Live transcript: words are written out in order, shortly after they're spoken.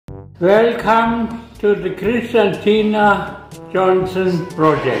Welcome to the Chris&Teena Johnson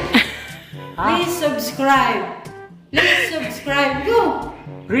project. Please subscribe. Please subscribe. Go.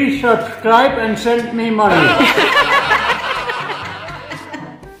 Please subscribe and send me money.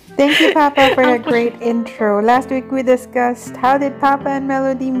 Thank you, Papa, for a great intro. Last week we discussed how did Papa and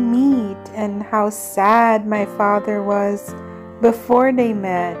Melody meet and how sad my father was before they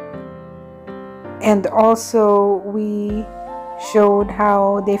met. And also we showed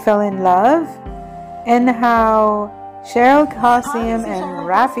how they fell in love and how Cheryl Cosim and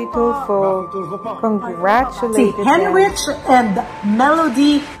Rafi Tulfo congratulated si Henrich and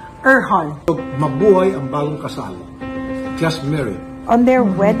Melody Erhard. Mabuhay ang bagong kasal. Just married. On their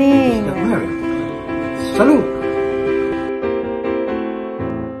wedding. Just married. Salute!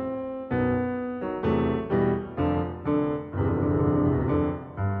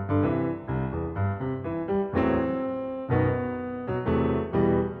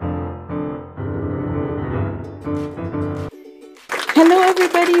 Hello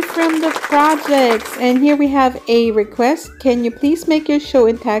everybody from the projects, and here we have a request. Can you please make your show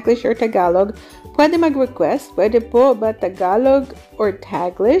in Taglish or Tagalog? Pwede mag-request, pwede po ba Tagalog or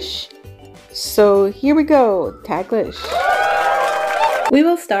Taglish? So here we go, Taglish. We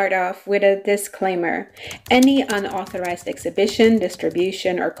will start off with a disclaimer. Any unauthorized exhibition,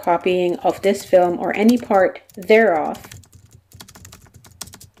 distribution, or copying of this film or any part thereof,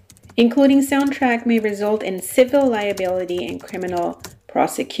 including soundtrack, may result in civil liability and criminal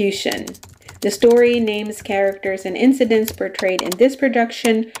prosecution. The story, names, characters, and incidents portrayed in this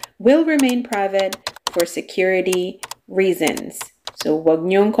production will remain private for security reasons. So, wag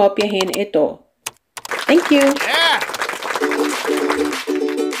niyong kopyahin ito. Thank you!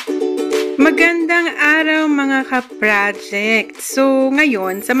 Magandang araw mga ka-project! So,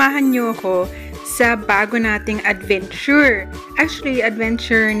 ngayon, samahan niyo ako sa bago nating adventure. Actually,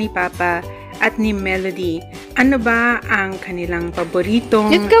 adventure ni Papa at ni Melody. Ano ba ang kanilang paboritong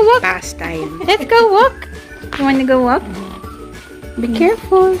pastime? Let's go walk! You wanna go walk? Be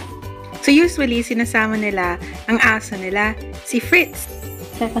careful! So usually, sinasama nila ang aso nila, si Fritz.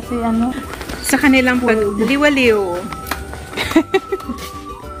 Kasi ano? Sa kanilang pagliwaliw.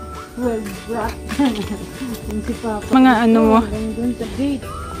 Mga ano mo?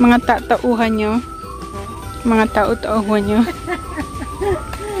 Mga tatauhan nyo. Mga tao-tauhan nyo.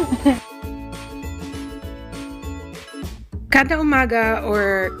 Kada umaga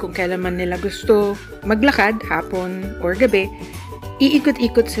or kung kailan man nila gusto maglakad, hapon or gabi,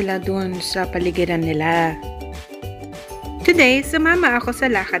 iikot-ikot sila dun sa paligiran nila. Today, sumama ako sa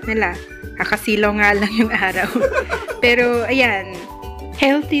lakad nila. Kakasilaw nga lang yung araw. Pero ayan,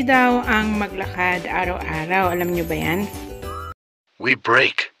 healthy daw ang maglakad araw-araw. Alam nyo ba yan? We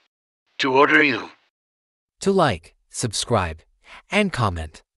break to order you to like, subscribe, and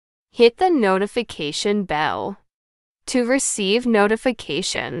comment. Hit the notification bell to receive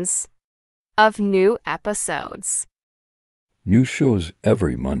notifications of new episodes. New shows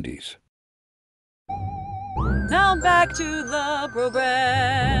every Mondays. Now back to the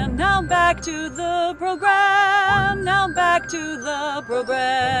program. Now back to the program. Now back to the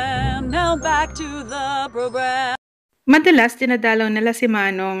program. Now back to the program. Madalas dinadalaw nila si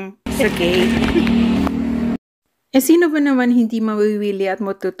Manong sa gate. Sino ba naman hindi mawiwili at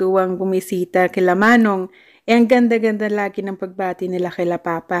matutuwang bumisita kila Manong? Ang ganda-ganda lagi ng pagbati nila kila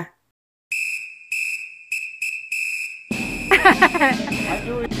Papa. I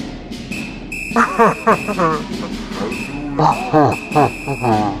do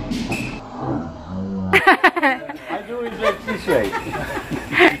it like this way.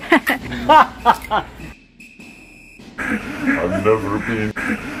 I've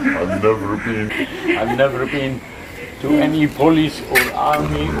never been to any police or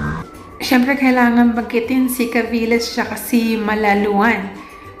army. Siyempre kailangan banggitin si Caviles siya kasi Malaluan.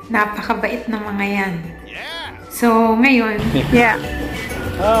 Napakabait ng mga yan. So ngayon,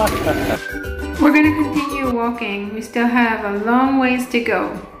 we're gonna continue walking. We still have a long ways to go.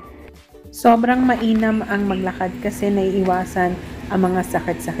 Sobrang mainam ang maglakad kasi naiiwasan ang mga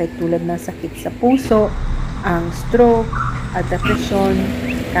sakit-sakit tulad ng sakit sa puso, ang stroke, at depression,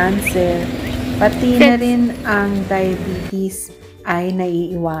 cancer, pati na rin ang diabetes ay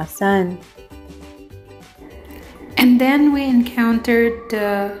naiiwasan. And then we encountered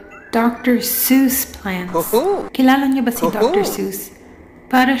the Dr. Seuss plants. Kilala niyo ba si Dr. Seuss?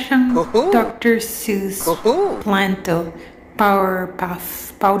 Para siyang Dr. Seuss planto. Powder puff.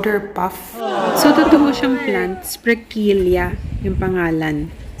 So, totoo siyang plant. Spragueia yung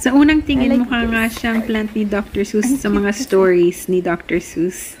pangalan. Sa unang tingin, mukha nga siyang plant ni Dr. Seuss sa mga stories ni Dr.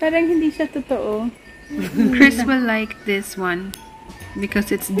 Seuss. Parang hindi siya totoo. Chris will like this one.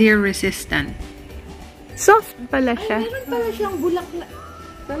 because it's deer resistant. Soft pala siya. Meron pala siyang bulaklak.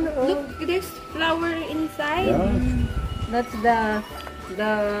 Look, there's flower inside. Yeah. That's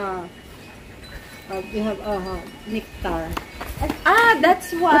we have nectar.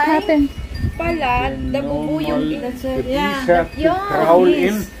 That's why. What happened? Pala, nabubuo yung the bees have to crawl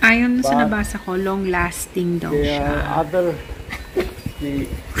in. Ayon sa nabasa ko, long-lasting daw siya. The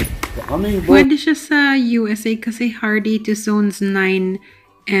hummingbird. Pwede siya sa USA kasi hardy to zones 9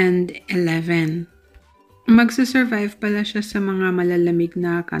 and 11. Magsusurvive pala siya sa mga malalamig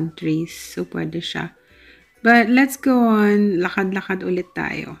na countries. So, pwede siya. But, let's go on. Lakad-lakad ulit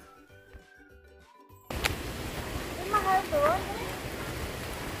tayo.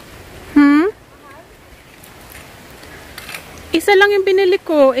 Isa lang yung binili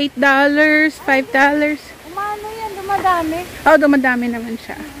ko. $8, $5. Umano yan, dumadami. Oh, dumadami naman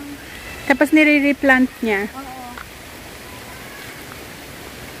siya. Tapos nire-replant niya.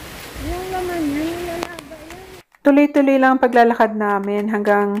 Yung naman yun, yung lalaba yan. Tuloy-tuloy lang ang paglalakad namin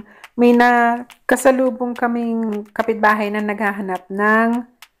hanggang may kasalubong kaming kapitbahay na naghahanap ng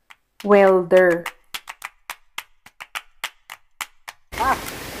welder.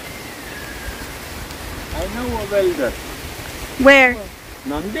 I know a welder. Where?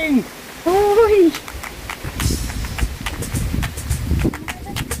 Nothing. Uy!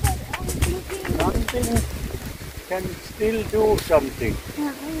 Nothing can still do something.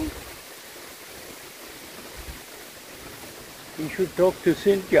 You should talk to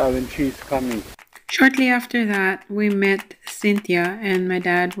Cynthia when she's coming. Shortly after that, we met Cynthia and my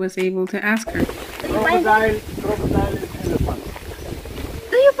dad was able to ask her. Crocodile and elephant.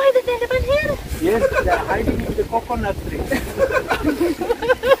 Do you find the elephant here? Yes, they're hiding in the coconut tree.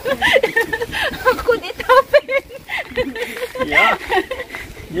 How could it happen? Yeah.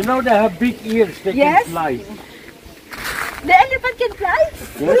 You know they have big ears, they Yes. can fly. The elephant can fly?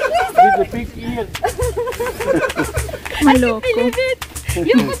 Yes, with the big ears. Maloko. Believe it.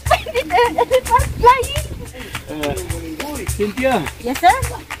 You could find the elephant flying. Cynthia, Yes, sir?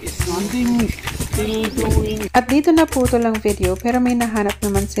 is something still doing? At dito na putol ang video pero may nahanap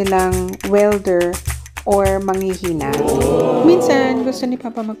naman silang welder or manghihina. Minsan, gusto ni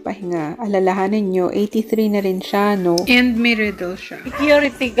Papa magpahinga. Alalahanin nyo, 83 na rin siya, no? And may riddle siya.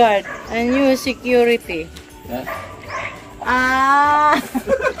 Security guard. A new security. Huh?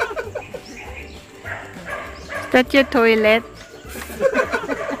 Is that your toilet?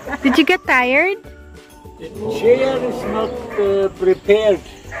 Did you get tired? The chair is not prepared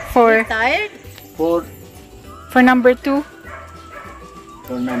For Tired? for number 2?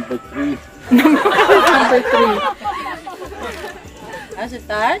 number 3. Number 3. Is it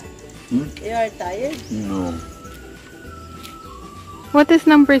tired? Hmm? You are tired? No. What is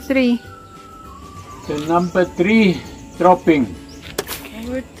number 3? The number 3 dropping.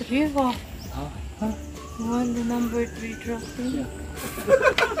 Number 3, wow. You want the number 3 dropping?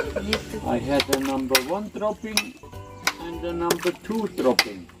 I had the number 1 dropping and the number 2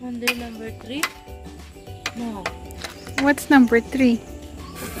 dropping. And then number 3? No. What's number 3?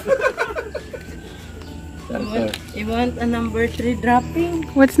 You want a number 3 dropping?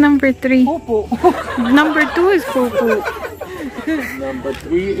 What's number 3? Popo. Number 2 is poo-poo. Number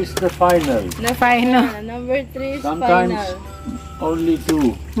 3 is the final. The final. Number 3 is Sometimes final. only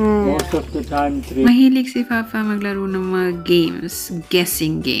 2. Most of the time 3. Mahilig si Papa maglaro ng mga games.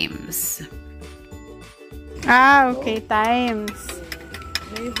 Guessing games. Okay. Times.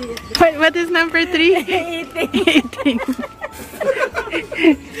 Maybe it's What is number 3? Eating.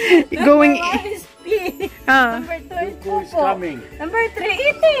 Going. is P. Ah. Number 2 is Who is Popo. coming? Number 3,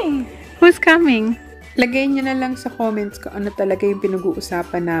 eating. Who's coming? Lagay nyo na lang sa comments kung ano talaga yung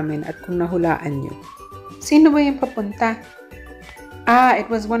pinag-uusapan namin at kung nahulaan nyo. Sino ba yung papunta?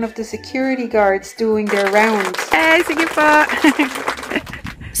 It was one of the security guards doing their rounds. Sige po.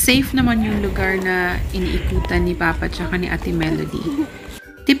 Safe naman yung lugar na iniikutan ni Papa at ni Ate Melody.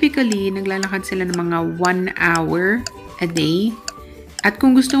 Typically, naglalakad sila ng mga 1 hour a day. At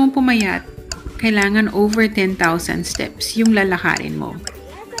kung gusto mong pumayat, kailangan over 10,000 steps yung lalakarin mo.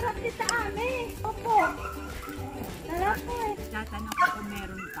 Sarap kita, ame. Popo. Sarap eh. Tatanong ko kung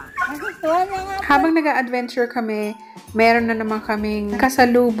meron pa. Nagustuhan niya nga. Habang nag-adventure kami, meron na naman kaming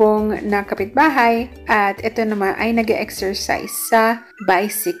kasalubong na kapitbahay at ito naman ay nag-exercise sa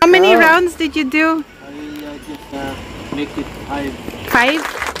bicycle. How many rounds did you do? I just make it 5.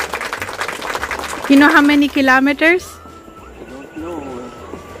 5? You know how many kilometers? I don't know.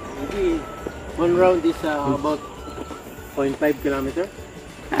 Maybe 1 round is about 0.5 kilometer.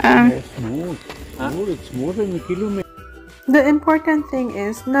 Smooth. It's more than a kilometer. The important thing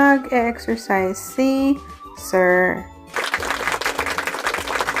is nag-exercise si Sir.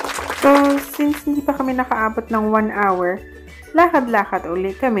 So, since hindi pa kami nakaabot ng 1 hour, lakad-lakad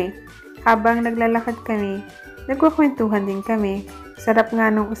uli kami. Habang naglalakad kami, nagkukwentuhan din kami. Sarap nga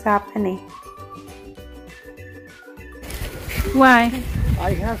nung usapan eh. Why?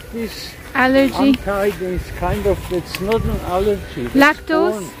 I have this Allergy? it's kind of, it's not an allergy. It's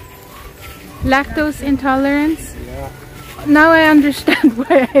Lactose? corn. Lactose intolerance? Yeah. Now I understand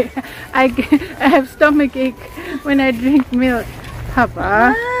why I have stomach ache when I drink milk.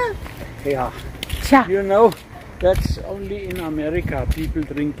 Papa. Yeah. Cha. You know, that's only in America, people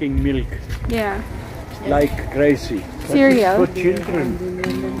drinking milk Yeah. like crazy. But Cereal. it's for children.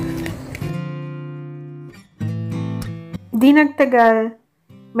 Di nagtagal,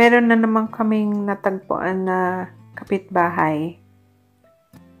 meron na naman kaming natagpuan na kapitbahay.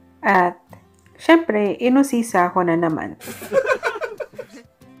 At, syempre, inusisa ko na naman.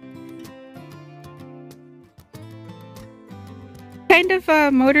 Kind of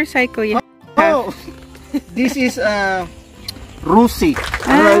a motorcycle you have. Oh, this is Rusi.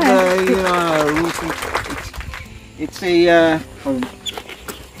 Rusi.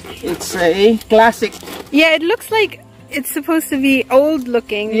 It's a classic. Yeah, it looks like it's supposed to be old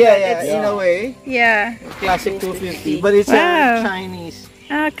looking. Yeah, but yeah, it's, in a way. Yeah. Classic 250, but it's Wow. Chinese.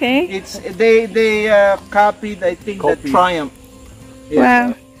 Okay. It's they copied, I think, the Triumph.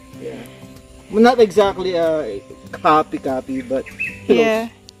 Wow. Yeah. Well, not exactly a copy, but close. Yeah.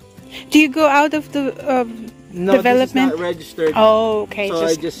 Do you go out of the No, development? this is not registered. Oh, okay. So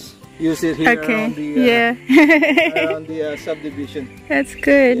I just use it here Okay. around the Yeah. around the subdivision. That's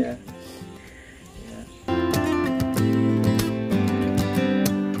good. Yeah.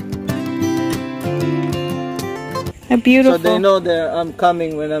 Beautiful. So they know that I'm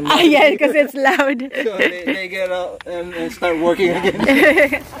coming when I'm. Yeah, because it's loud. So they get out and start working again.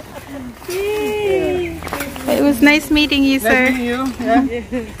 Yay. It was nice meeting you, sir. Nice meeting you. Yeah.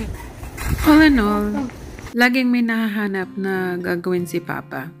 All in all, laging may nahahanap na gagawin si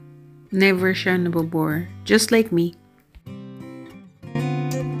Papa. Never siya nabobore, just like me.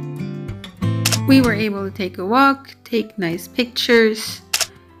 We were able to take a walk, take nice pictures,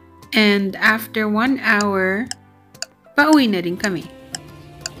 and after 1 hour, pauwi na rin kami.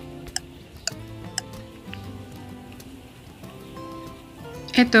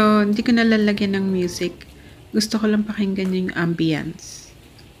 Eto, hindi ko nalalagyan ng music. Gusto ko lang pakinggan yung ambience.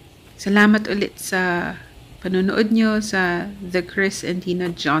 Salamat ulit sa panonood nyo sa The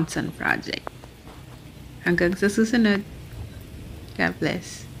Chris&Teena Johnson Project. Hanggang sa susunod. God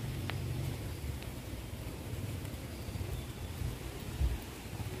bless.